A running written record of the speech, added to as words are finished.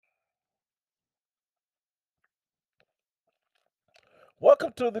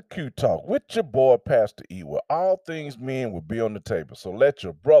Welcome to the Q Talk with your boy Pastor E, where all things men will be on the table. So let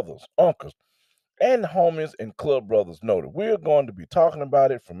your brothers, uncles, and homies and club brothers know that we're going to be talking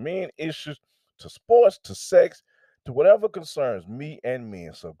about it from men issues to sports to sex to whatever concerns me and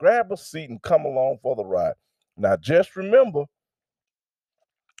men. So grab a seat and come along for the ride. Now, just remember,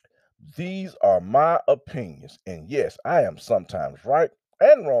 these are my opinions. And yes, I am sometimes right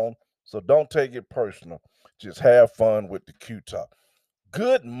and wrong. So don't take it personal. Just have fun with the Q Talk.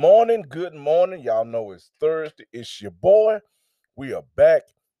 Good morning. Good morning. Y'all know it's Thursday. It's your boy. We are back.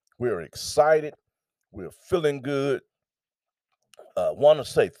 We're excited. We're feeling good. Want to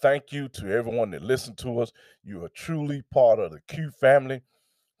say thank you to everyone that listened to us. You are truly part of the Q family.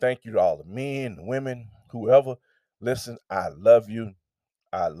 Thank you to all the men, women, whoever. Listen, I love you.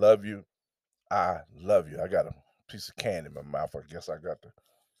 I love you. I love you. I got a piece of candy in my mouth. I guess I got the.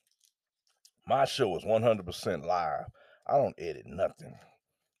 My show is 100% live. I don't edit nothing.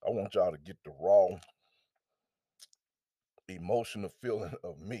 I want y'all to get the raw emotional feeling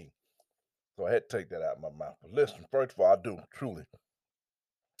of me. So I had to take that out of my mouth. But listen, first of all, I do truly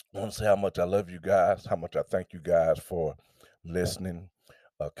want to say how much I love you guys, how much I thank you guys for listening.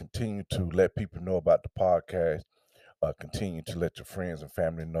 Continue to let people know about the podcast. Continue to let your friends and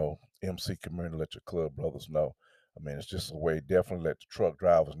family know. MC community, let your club brothers know. I mean, it's just a way. Definitely let the truck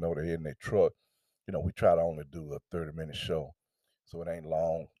drivers know they're in their truck. We try to only do a 30-minute show, so it ain't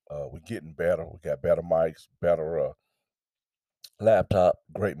long. We're getting better. We got better mics, better laptop,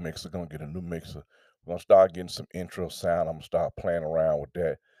 great mixer. Gonna get a new mixer. We're gonna start getting some intro sound. I'm gonna start playing around with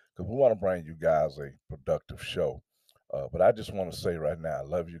that because we want to bring you guys a productive show. But I just want to say right now, I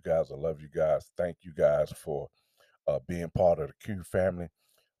love you guys. I love you guys. Thank you guys for being part of the Q family.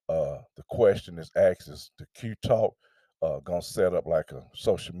 The question is asked is the Q Talk gonna set up like a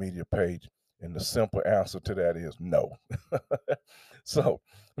social media page? And the simple answer to that is no. So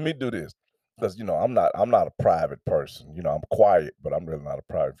let me do this because I'm not a private person. I'm quiet, but I'm really not a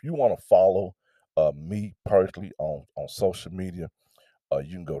private. If you want to follow me personally on social media,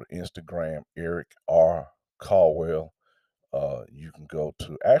 you can go to Instagram, Eric R. Caldwell. You can go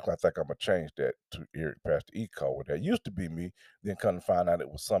to actually I think I'm gonna change that to Eric Pastor E. Caldwell. That used to be me, then come to find out it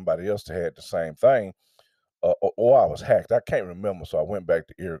was somebody else that had the same thing. Or I was hacked. I can't remember, so I went back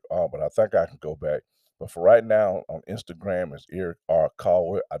to Eric R. But I think I can go back. But for right now, on Instagram, it's Eric R.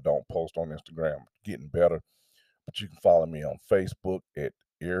 Caldwell. I don't post on Instagram. Getting better, but you can follow me on Facebook at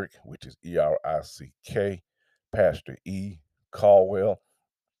Eric, which is Erick, Pastor E. Caldwell.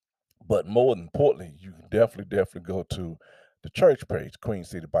 But more importantly, you can definitely go to the church page, Queen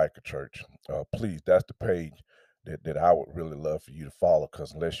City Biker Church. Please, that's the page that I would really love for you to follow.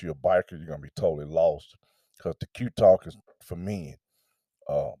 Because unless you're a biker, you're gonna be totally lost. Because the Q Talk is for men.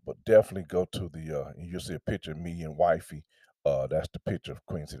 But definitely go to you'll see a picture of me and wifey. That's the picture of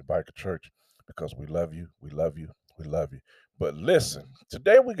Queen City Biker Church because we love you, we love you, we love you. But listen,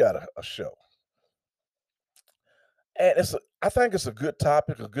 today we got a show, and I think it's a good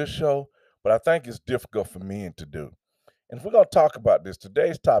topic, a good show, but I think it's difficult for men to do. And if we're gonna talk about this,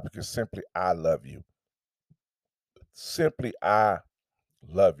 today's topic is simply "I love you." Simply, I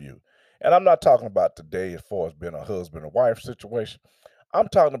love you. And I'm not talking about today as far as being a husband and wife situation. I'm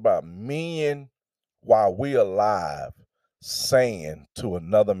talking about men while we alive saying to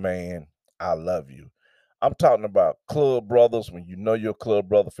another man, I love you. I'm talking about club brothers when you know your club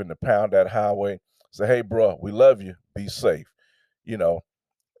brother finna pound that highway. Say, hey, bro, we love you. Be safe. You know,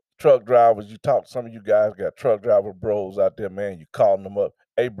 truck drivers, you talk to some of you guys got truck driver bros out there, man. You calling them up.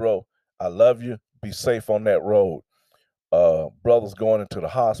 Hey, bro, I love you. Be safe on that road. Brothers going into the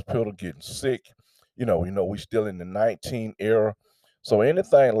hospital getting sick. We still in the 19 era. So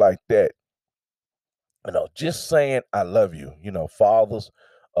anything like that, just saying I love you, fathers,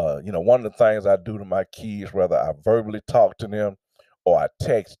 one of the things I do to my kids, whether I verbally talk to them or I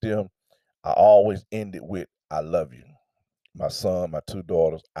text them, I always end it with I love you. My son, my two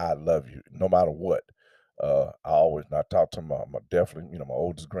daughters, I love you, no matter what. When I talk to my definitely, my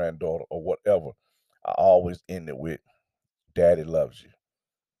oldest granddaughter or whatever, I always end it with Daddy loves you.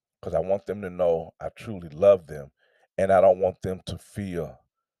 Because I want them to know I truly love them and I don't want them to feel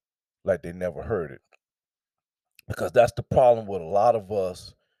like they never heard it. Because that's the problem with a lot of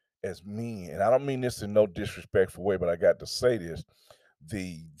us as men. And I don't mean this in no disrespectful way, but I got to say this.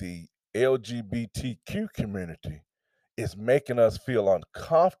 The LGBTQ community is making us feel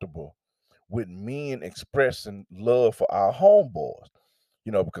uncomfortable with men expressing love for our homeboys.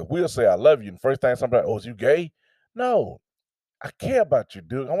 Because we'll say I love you, and first thing somebody, oh, is you gay? No, I care about you,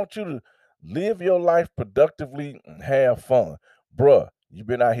 dude. I want you to live your life productively and have fun. Bruh, you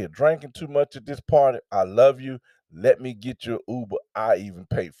been out here drinking too much at this party. I love you. Let me get your Uber. I even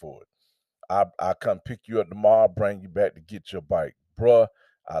pay for it. I come pick you up tomorrow, bring you back to get your bike. Bruh,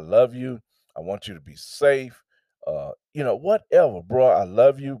 I love you. I want you to be safe. Whatever, bruh. I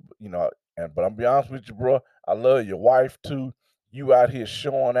love you. But I'm be honest with you, bruh. I love your wife too. You out here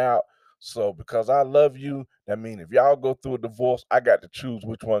showing out. So because I love you, that means if y'all go through a divorce, I got to choose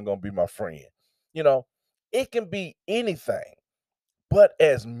which one gonna be my friend. You know, it can be anything. But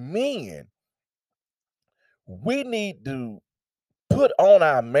as men, we need to put on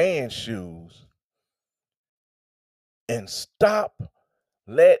our man shoes and stop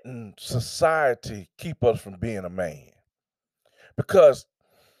letting society keep us from being a man. Because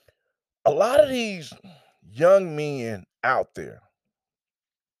a lot of these young men out there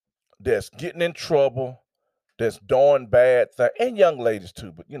that's getting in trouble, that's doing bad things, and young ladies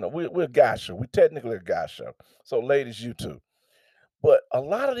too, but we're a guy show. We technically a guy show. So ladies, you too. But a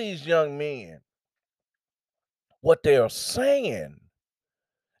lot of these young men, what they are saying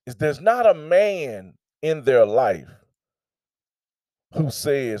is there's not a man in their life who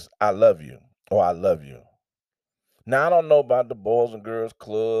says, I love you or I love you. Now, I don't know about the Boys and Girls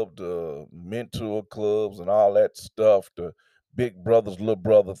Club, the mentor clubs, and all that stuff, the big brothers, little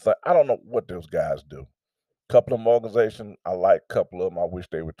brother thing. I don't know what those guys do. Couple of them organizations, I like a couple of them. I wish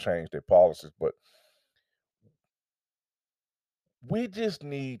they would change their policies, but we just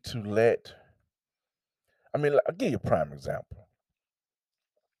need to I'll give you a prime example.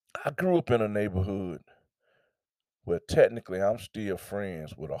 I grew up in a neighborhood where technically I'm still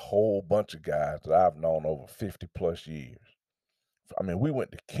friends with a whole bunch of guys that I've known over 50 plus years. We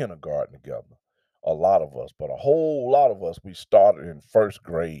went to kindergarten together, a lot of us, but a whole lot of us, we started in first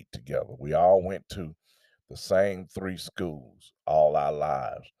grade together. We all went to the same three schools all our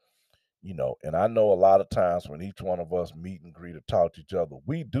lives, and I know a lot of times when each one of us meet and greet or talk to each other,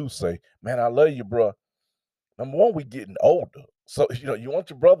 we do say, man, I love you, bro. Number one, we getting older. So, you want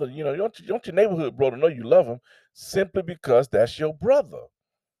your brother, you want your neighborhood brother to know you love him simply because that's your brother.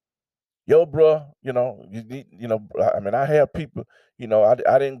 Yo, bro, you need, I have people, I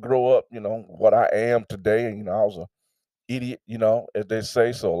didn't grow up, what I am today. And, I was a idiot, as they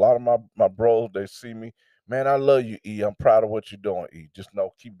say. So a lot of my bros, they see me, man, I love you, E. I'm proud of what you're doing, E. Just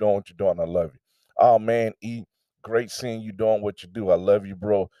know, keep doing what you're doing. I love you. Oh man, E, great seeing you doing what you do. I love you,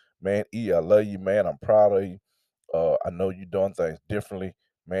 bro. Man, E, I love you, man. I'm proud of you. I know you're doing things differently,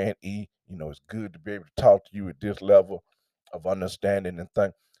 man. E, it's good to be able to talk to you at this level of understanding and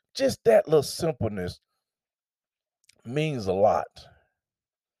things. Just that little simpleness means a lot.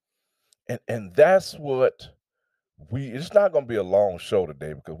 And that's what it's not gonna be a long show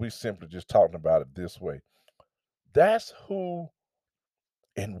today because we simply just talking about it this way. That's who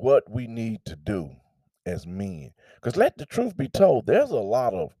and what we need to do as men. Because let the truth be told, there's a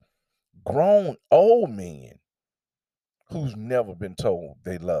lot of grown old men who's never been told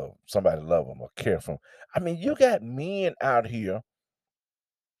they love them or care for them. You got men out here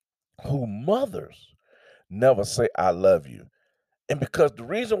who mothers never say I love you. And because the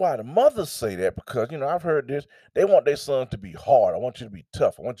reason why the mothers say that, because I've heard this, they want their son to be hard. I want you to be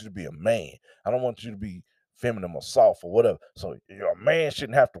tough. I want you to be a man. I don't want you to be feminine or soft or whatever. So a man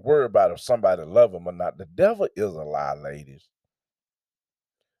shouldn't have to worry about if somebody love him or not. The devil is a lie, ladies.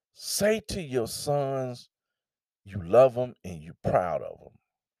 Say to your sons you love them and you're proud of them.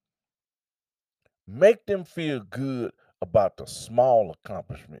 Make them feel good about the small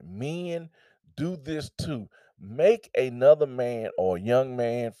accomplishment. Men, do this too. Make another man or a young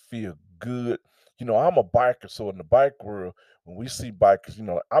man feel good. I'm a biker, so in the bike world, when we see bikers,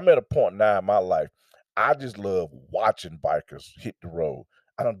 I'm at a point now in my life. I just love watching bikers hit the road.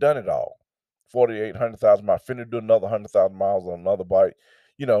 I done it all. 4,800,000 miles. Finna do another 100,000 miles on another bike.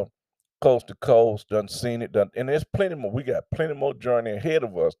 You know, coast to coast. Done seen it. Done, and there's plenty more. We got plenty more journey ahead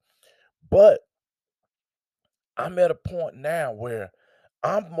of us. But I'm at a point now where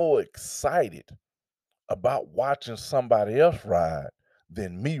I'm more excited about watching somebody else ride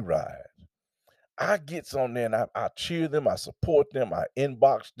than me ride. I gets on there and I cheer them, I support them, I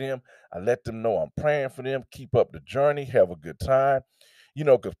inbox them, I let them know I'm praying for them, keep up the journey, have a good time.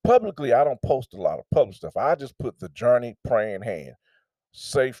 Because publicly I don't post a lot of public stuff. I just put the journey praying hand.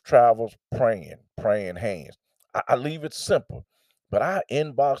 Safe travels, praying hands. I leave it simple. But I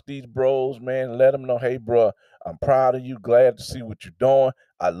inbox these bros, man, let them know, hey, bro, I'm proud of you. Glad to see what you're doing.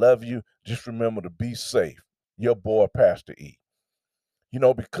 I love you. Just remember to be safe. Your boy, Pastor E.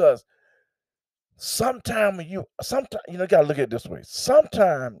 Because sometimes, you gotta look at it this way.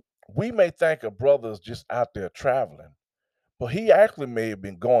 Sometimes we may think a brother is just out there traveling, but he actually may have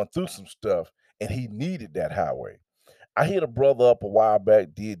been going through some stuff and he needed that highway. I hit a brother up a while back,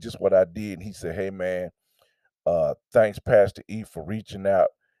 did just what I did, and he said, hey man, Thanks, Pastor E, for reaching out.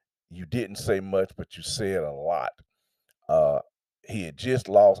 You didn't say much, but you said a lot. Uh, he had just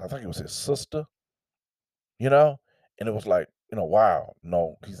lost, I think it was his sister, you know, and it was like, wow.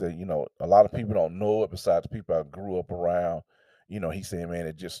 No, he said, a lot of people don't know it besides people I grew up around. He said,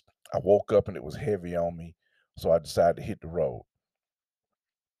 man, I woke up and it was heavy on me. So I decided to hit the road,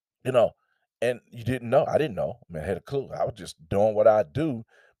 you know, and you didn't know. I didn't know. I mean, I had a clue. I was just doing what I do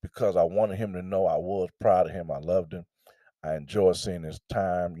because I wanted him to know I was proud of him. I loved him. I enjoyed seeing his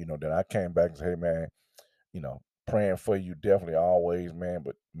time. Then I came back and said, hey, man, praying for you definitely always, man,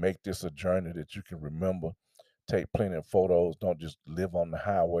 but make this a journey that you can remember. Take plenty of photos. Don't just live on the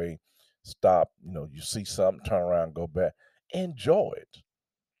highway. Stop. You see something, turn around, go back. Enjoy it.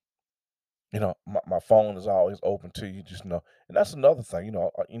 My phone is always open to you. Just know, and that's another thing.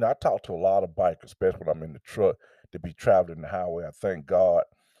 I talk to a lot of bikers, especially when I'm in the truck, to be traveling the highway. I thank God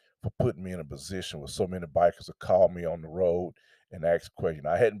for putting me in a position where so many bikers have called me on the road and asked questions.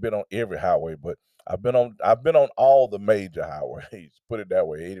 I hadn't been on every highway, but I've been on all the major highways. Put it that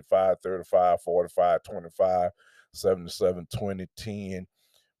way: 85, 35, 45, 25, 77, 20, 10.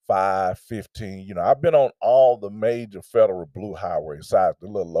 5, 15. I've been on all the major federal blue highways, besides the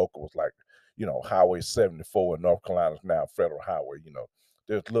little locals like, Highway 74 in North Carolina is now a federal highway.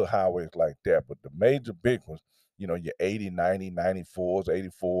 There's little highways like that, but the major big ones, your 80, 90, 94s,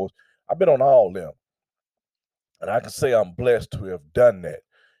 84s, I've been on all them. And I can say I'm blessed to have done that.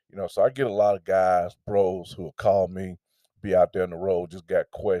 So I get a lot of guys, bros, who will call me, be out there on the road, just got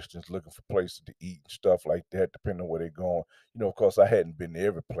questions, looking for places to eat and stuff like that, depending on where they're going. Of course, I hadn't been to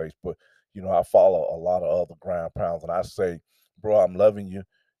every place, but, I follow a lot of other ground pounds. And I say, bro, I'm loving you,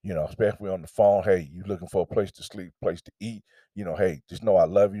 especially on the phone. Hey, you looking for a place to sleep, place to eat, hey, just know I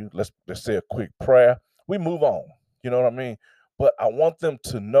love you. Let's say a quick prayer. We move on. You know what I mean? But I want them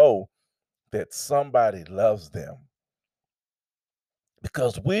to know that somebody loves them,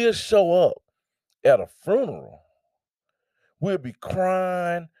 because we'll show up at a funeral, we'll be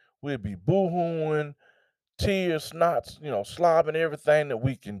crying, we'll be boo-hooing, tears, snots, slobbing everything that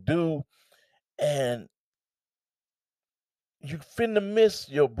we can do, and you finna miss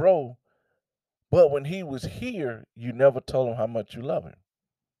your bro, but when he was here, you never told him how much you love him.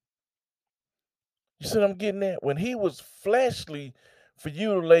 You see what I'm getting at? When he was fleshly for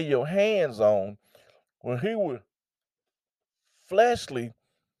you to lay your hands on, when he was fleshly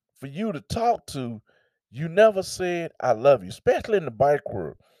for you to talk to, you never said, I love you, especially in the bike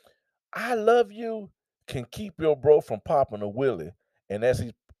world. I love you can keep your bro from popping a wheelie, and as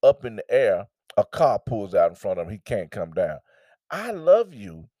he's up in the air, a car pulls out in front of him. He can't come down. I love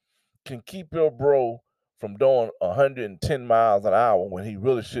you can keep your bro from doing 110 miles an hour when he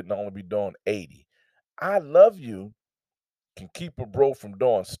really shouldn't only be doing 80. I love you can keep a bro from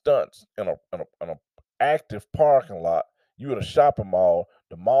doing stunts in a active parking lot. You at a shopping mall,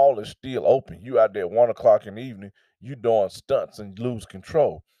 the mall is still open. You out there at 1 o'clock in the evening, you doing stunts and you lose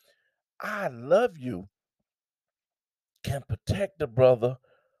control. I love you can protect the brother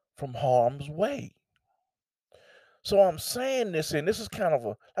from harm's way. So I'm saying this, and this is kind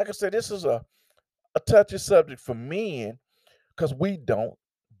of like I said, this is a touchy subject for men because we don't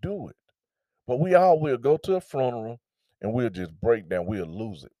do it. But we all will go to a funeral and we'll just break down, we'll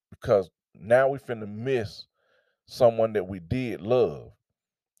lose it because now we finna miss someone that we did love.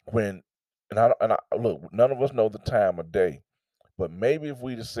 When and I look, none of us know the time of day, but maybe if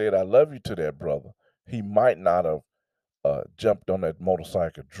we just said I love you to that brother, he might not have jumped on that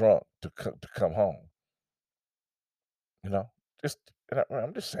motorcycle drunk to come home. You know, just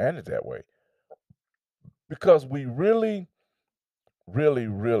I'm just saying it that way because we really, really,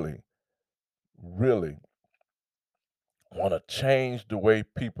 really, really want to change the way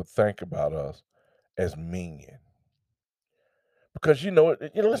people think about us as men. Because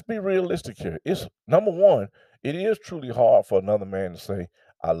let's be realistic here. It's number one. It is truly hard for another man to say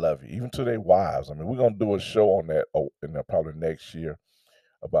 "I love you," even to their wives. I mean, we're gonna do a show on that probably next year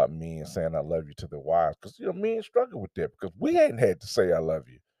about men saying "I love you" to their wives, because men struggle with that because we ain't had to say "I love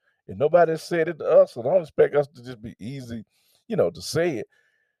you," and nobody has said it to us. So don't expect us to just be easy, to say it.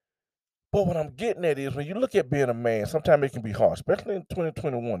 But what I'm getting at is when you look at being a man, sometimes it can be hard, especially in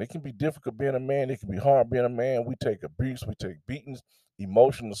 2021. It can be difficult being a man. It can be hard being a man. We take abuse, we take beatings,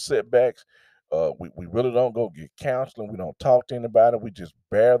 emotional setbacks. We really don't go get counseling. We don't talk to anybody. We just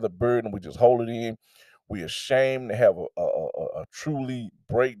bear the burden. We just hold it in. We ashamed to have a truly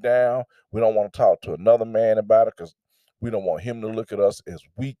breakdown. We don't want to talk to another man about it because we don't want him to look at us as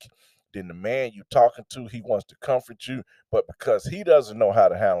weak. Then the man you talking to, he wants to comfort you, but because he doesn't know how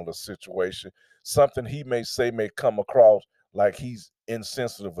to handle the situation, something he may say may come across like he's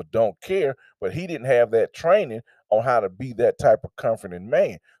insensitive or don't care, but he didn't have that training on how to be that type of comforting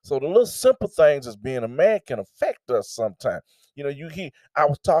man. So the little simple things as being a man can affect us sometimes. You know, I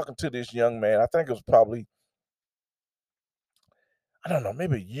was talking to this young man, I think it was probably, I don't know,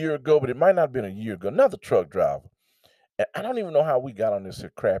 maybe a year ago, but it might not have been a year ago, another truck driver. And I don't even know how we got on this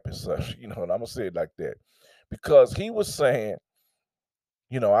here crappy stuff, and I'm gonna say it like that. Because he was saying,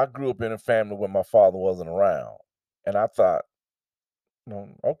 I grew up in a family where my father wasn't around. And I thought,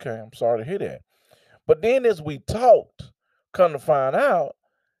 okay, I'm sorry to hear that. But then as we talked, come to find out,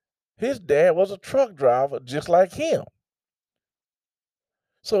 his dad was a truck driver just like him.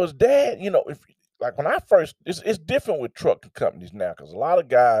 So his dad, if like when I first, it's different with trucking companies now because a lot of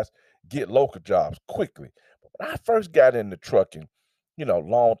guys get local jobs quickly. But when I first got into trucking,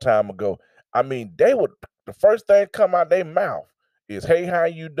 long time ago, I mean, the first thing come out their mouth is, "Hey, how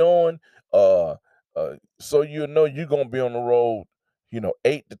you doing? Uh, so you're gonna be on the road,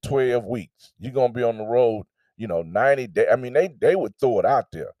 8 to 12 weeks. You're gonna be on the road, 90 days." I mean, they would throw it out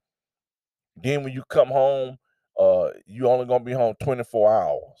there. Then when you come home, you only gonna be home 24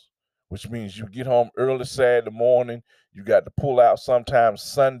 hours, which means you get home early Saturday morning. You got to pull out sometimes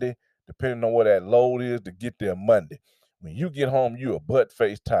Sunday, depending on what that load is, to get there Monday. When you get home, you are butt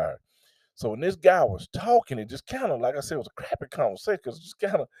face tired. So when this guy was talking, it just kind of, like I said, it was a crappy conversation because just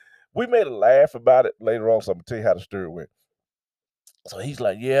kind of, we made a laugh about it later on. So I'm gonna tell you how the story went. So he's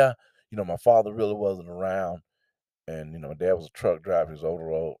like, yeah, my father really wasn't around, and dad was a truck driver, he's over the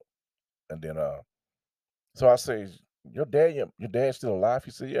road, and then so I say, your dad's still alive?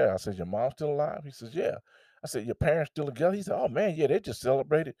 He said, yeah. I said, your mom's still alive? He says, yeah. I said, your parents still together? He said, oh man, yeah, they just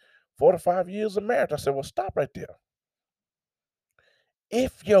celebrated 45 years of marriage. I said, well, stop right there.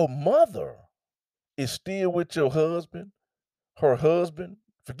 If your mother is still with your husband, her husband,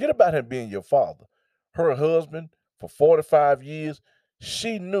 forget about him being your father, her husband for 45 years,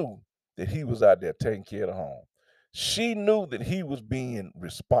 she knew that he was out there taking care of the home. She knew that he was being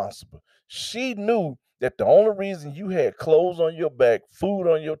responsible. She knew that the only reason you had clothes on your back, food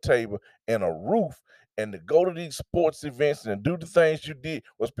on your table, and a roof, and to go to these sports events and do the things you did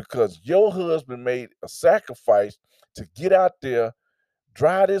was because your husband made a sacrifice to get out there,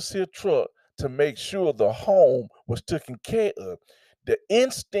 drive this here truck to make sure the home was taken care of. The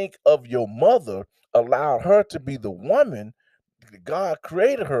instinct of your mother allowed her to be the woman that God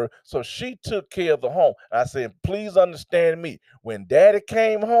created her, so she took care of the home. I said, please understand me. When daddy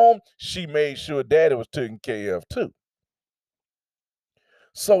came home, she made sure daddy was taken care of too.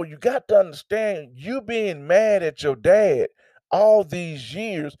 So you got to understand, you being mad at your dad all these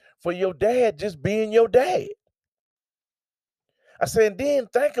years for your dad just being your dad. I said, then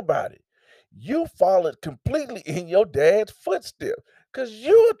think about it. You followed completely in your dad's footsteps because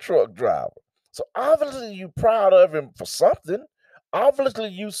you're a truck driver. So obviously you proud of him for something. Obviously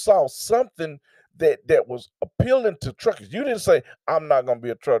you saw something that was appealing to truckers. You didn't say, I'm not going to be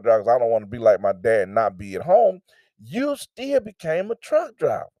a truck driver because I don't want to be like my dad and not be at home. You still became a truck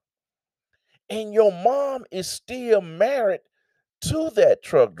driver. And your mom is still married to that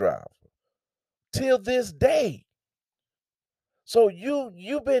truck driver till this day. So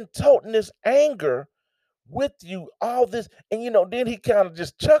you've been toting this anger with you all this, and then he kind of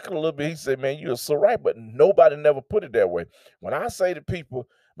just chuckled a little bit. He said, "Man, you're so right," but nobody never put it that way. When I say to people,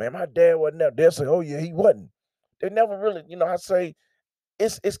 "Man, my dad wasn't there," they'll say, "Oh yeah, he wasn't." They never really, I say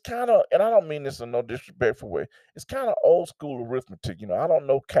it's kind of, and I don't mean this in no disrespectful way. It's kind of old school arithmetic. I don't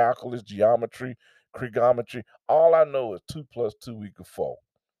know calculus, geometry, trigonometry. All I know is 2 + 2 = 4.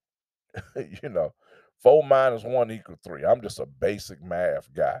 you know, 4 - 1 = 3. I'm just a basic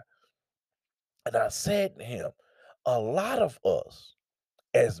math guy. And I said to him, a lot of us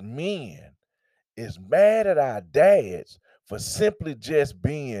as men is mad at our dads for simply just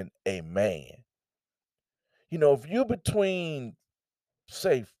being a man. If you between,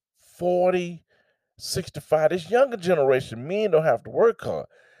 say, 40, 65, this younger generation, men don't have to work hard.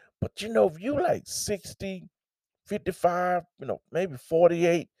 But if you like 60, 55, maybe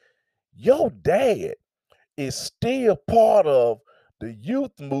 48, your dad is still part of the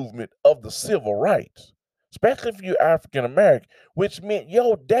youth movement of the civil rights, especially if you're African American, which meant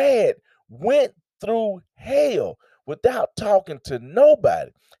your dad went through hell without talking to nobody.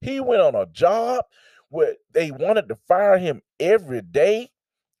 He went on a job where they wanted to fire him every day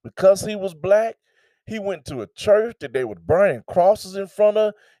because he was black. He went to a church that they were burning crosses in front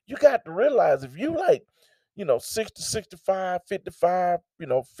of. You got to realize if you like, 60, 65, 55,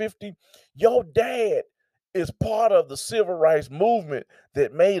 50, your dad is part of the civil rights movement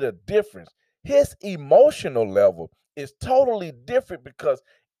that made a difference. His emotional level is totally different because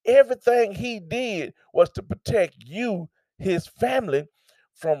everything he did was to protect you, his family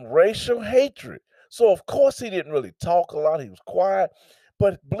from racial hatred. So of course he didn't really talk a lot. He was quiet.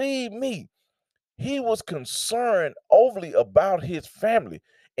 But believe me, he was concerned overly about his family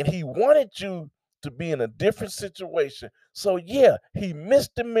and he wanted you to be in a different situation. So, yeah, he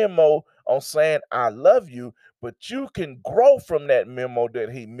missed the memo on saying, I love you, but you can grow from that memo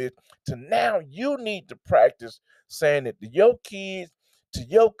that he missed to now you need to practice saying it to your kids, to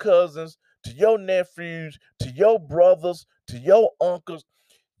your cousins, to your nephews, to your brothers, to your uncles.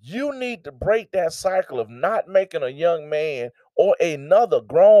 You need to break that cycle of not making a young man or another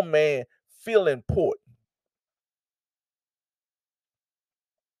grown man feel important.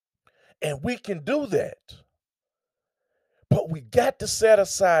 And we can do that. But we got to set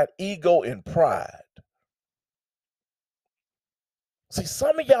aside ego and pride. See,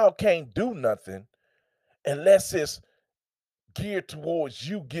 some of y'all can't do nothing unless it's geared towards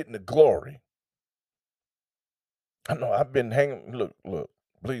you getting the glory. I know I've been hanging, look,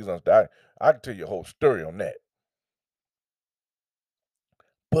 please understand. I can tell you a whole story on that.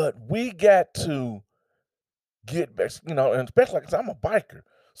 But we got to get back, and especially like I said, I'm a biker.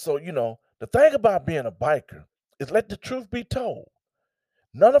 So, the thing about being a biker is let the truth be told.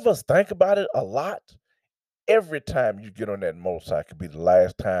 None of us think about it a lot. Every time you get on that motorcycle be the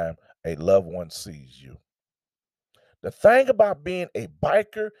last time a loved one sees you. The thing about being a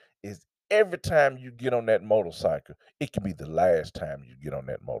biker is every time you get on that motorcycle, it can be the last time you get on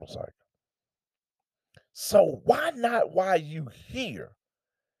that motorcycle. So why not while you here,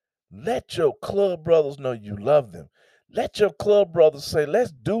 let your club brothers know you love them. Let your club brothers say,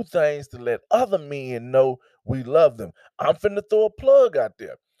 let's do things to let other men know we love them. I'm finna throw a plug out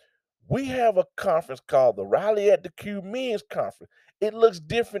there. We have a conference called the Rally at the Q Men's Conference. It looks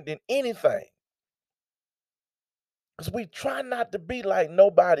different than anything because we try not to be like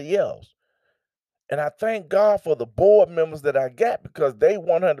nobody else. And I thank God for the board members that I got because they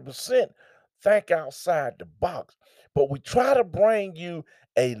 100% think outside the box. But we try to bring you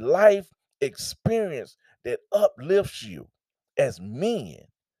a life experience that uplifts you as men.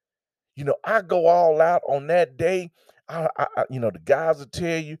 I go all out on that day. The guys will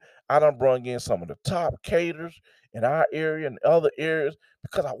tell you I done brung in some of the top caterers in our area and other areas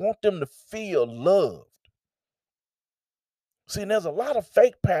because I want them to feel loved. See, and there's a lot of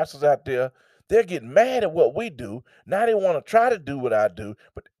fake pastors out there. They're getting mad at what we do. Now they want to try to do what I do,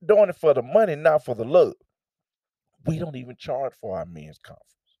 but doing it for the money, not for the love. We don't even charge for our men's conference.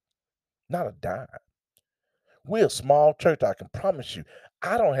 Not a dime. We're a small church, I can promise you.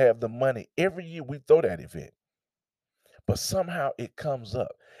 I don't have the money every year we throw that event. But somehow it comes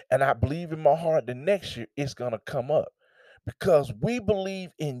up. And I believe in my heart the next year it's going to come up because we believe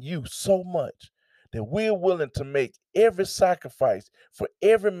in you so much that we're willing to make every sacrifice for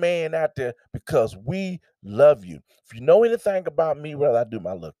every man out there because we love you. If you know anything about me, well, I do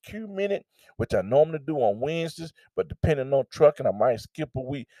my little Q minute, which I normally do on Wednesdays, but depending on trucking, I might skip a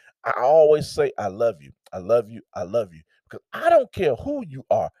week. I always say, I love you. I love you. I love you. Because I don't care who you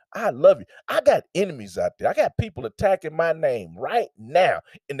are. I love you. I got enemies out there. I got people attacking my name right now,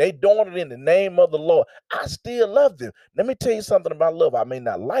 and they doing it in the name of the Lord. I still love them. Let me tell you something about love. I may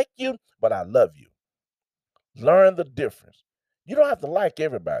not like you, but I love you. Learn the difference. You don't have to like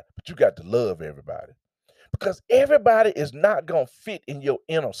everybody, but you got to love everybody because everybody is not going to fit in your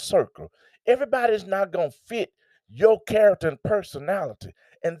inner circle. Everybody is not going to fit your character and personality,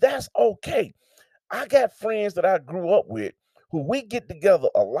 and that's okay. I got friends that I grew up with who we get together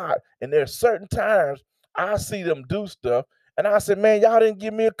a lot, and there's certain times I see them do stuff, and I say, "Man, y'all didn't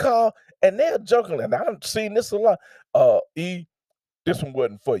give me a call," and they're joking, and I done seen this a lot. This one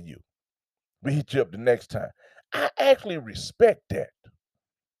wasn't for you. We hit you up the next time. I actually respect that.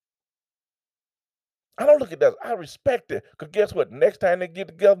 I don't look at that. I respect it. Because guess what? Next time they get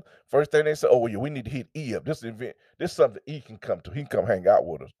together, first thing they say, oh, well, yeah, we need to hit E up. This event, this is something E can come to. He can come hang out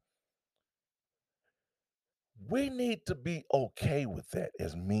with us. We need to be okay with that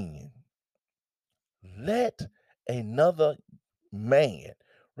as men. Let another man,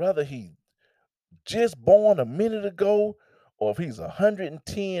 whether he just born a minute ago or if he's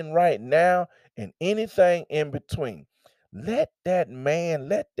 110 right now and anything in between, let that man,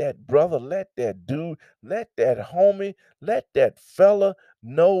 let that brother, let that dude, let that homie, let that fella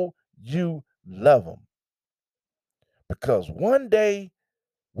know you love him. Because one day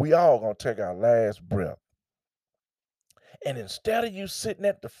we all gonna take our last breath. And instead of you sitting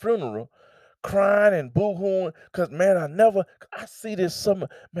at the funeral crying and boo-hooing, because man, I see this summer,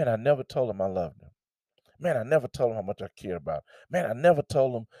 man, I never told him I loved him. Man, I never told him how much I care about him. Man, I never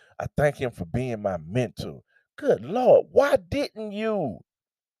told him I thank him for being my mentor. Good Lord, why didn't you?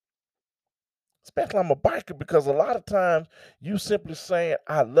 especially I'm a biker, because a lot of times you simply saying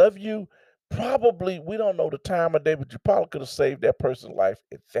I love you, probably we don't know the time of day, but you probably could have saved that person's life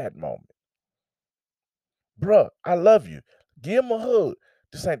at that moment. Bruh, I love you. Give him a hug.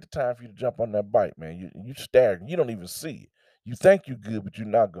 This ain't the time for you to jump on that bike, man. You staggering. You don't even see it. You think you good, but you're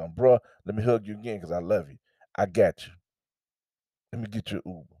not going. Bruh, let me hug you again because I love you. I got you. Let me get you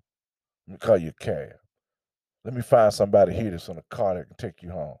an Uber. Let me call you a cab. Let me find somebody here that's on a car that can take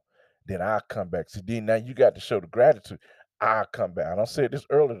you home. Then I'll come back. See, then now you got to show the gratitude. I'll come back. And I said this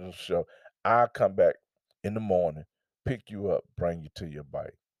earlier in the show. I'll come back in the morning, pick you up, bring you to your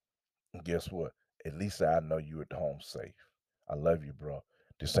bike. And guess what? At least I know you at home safe. I love you, bro.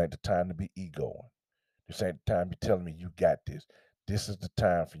 This ain't the time to be egoing. This ain't the time to be telling me you got this. This is the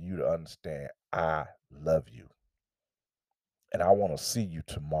time for you to understand I love you. And I want to see you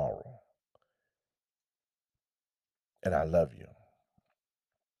tomorrow. And I love you.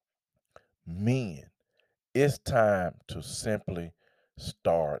 Men, it's time to simply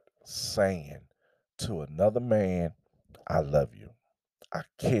start saying to another man, I love you. I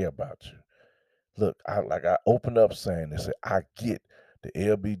care about you. Look, I opened up saying this. I get the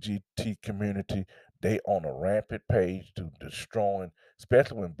LBGT community. They on a rampant page to destroying,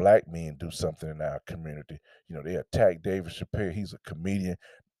 especially when black men do something in our community. You know, they attack David Chappelle. He's a comedian.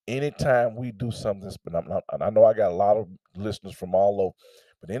 Anytime we do something, but and I know I got a lot of listeners from all over,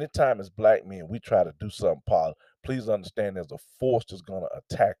 but anytime as black men we try to do something positive, please understand there's a force that's going to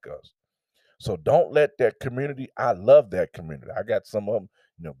attack us. So don't let that community. I love that community. I got some of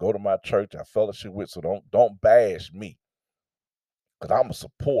them, go to my church. I fellowship with. So don't bash me because I'm a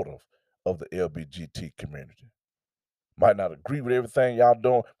supporter of the LBGT community. Might not agree with everything y'all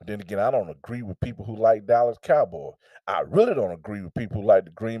doing, but then again, I don't agree with people who like Dallas Cowboys. I really don't agree with people who like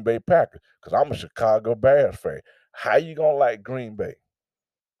the Green Bay Packers because I'm a Chicago Bears fan. How you gonna like Green Bay?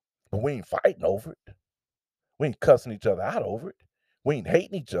 But we ain't fighting over it. We ain't cussing each other out over it. We ain't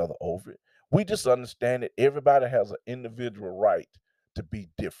hating each other over it. We just understand that everybody has an individual right to be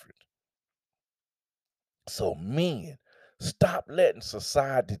different. So, men, stop letting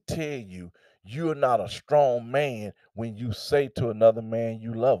society tell you you're not a strong man when you say to another man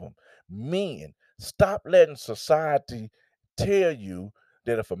you love him. Men, stop letting society tell you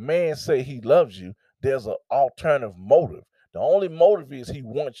that if a man say he loves you, there's an alternative motive. The only motive is he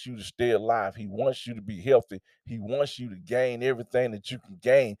wants you to stay alive. He wants you to be healthy. He wants you to gain everything that you can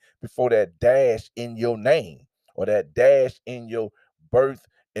gain before that dash in your name or that dash in your birth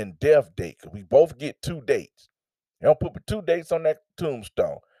and death date. 'Cause we both get 2 dates. They don't put but 2 dates on that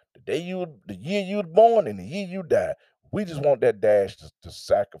tombstone. The year you was born and the year you died. We just want that dash to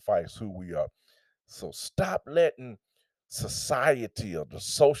sacrifice who we are. So stop letting society or the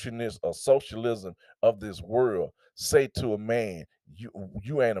socialness or socialism of this world say to a man,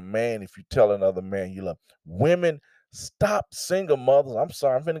 you ain't a man if you tell another man you love. Women, stop single mothers. I'm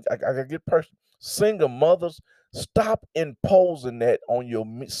sorry, I gotta get personal. Single mothers, stop imposing that on your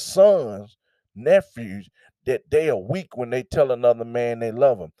sons, nephews, that they are weak when they tell another man they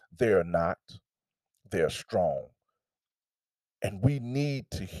love them. They're not. They're strong. And we need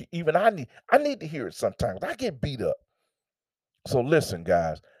to even I need to hear it sometimes. I get beat up. So listen,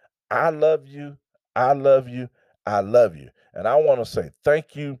 guys, I love you. I love you. I love you. And I want to say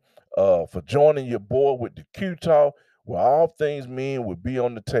thank you for joining your boy with the Q Talk, where all things men will be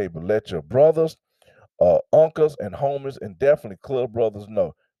on the table. Let your brothers, uncles, and homies, and definitely club brothers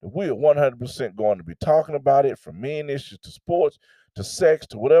know that we are 100% going to be talking about it from men issues to sports to sex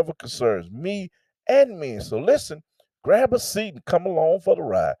to whatever concerns me and men. So listen, grab a seat and come along for the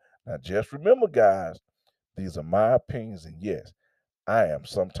ride. Now, just remember, guys, these are my opinions, and yes, I am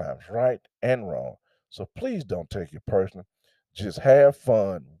sometimes right and wrong. So please don't take it personal. Just have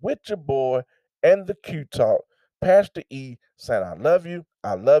fun with your boy and the Q Talk. Pastor E saying, I love you,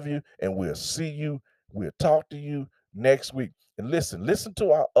 and we'll see you. We'll talk to you next week. And listen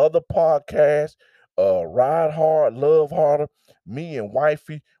to our other podcasts, Ride Hard, Love Harder, me and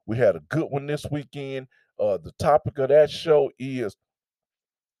Wifey. We had a good one this weekend. The topic of that show is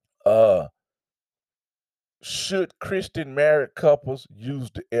uh should Christian married couples use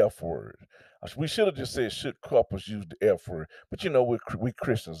the F word? We should have just said, should couples use the F word? But we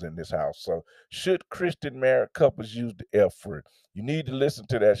Christians in this house. So, should Christian married couples use the F word? You need to listen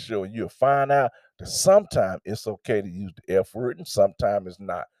to that show and you'll find out that sometimes it's okay to use the F word and sometimes it's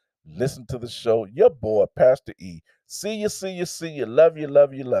not. Listen to the show. Your boy, Pastor E. See you, see you, see you. Love you,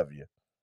 love you, love you.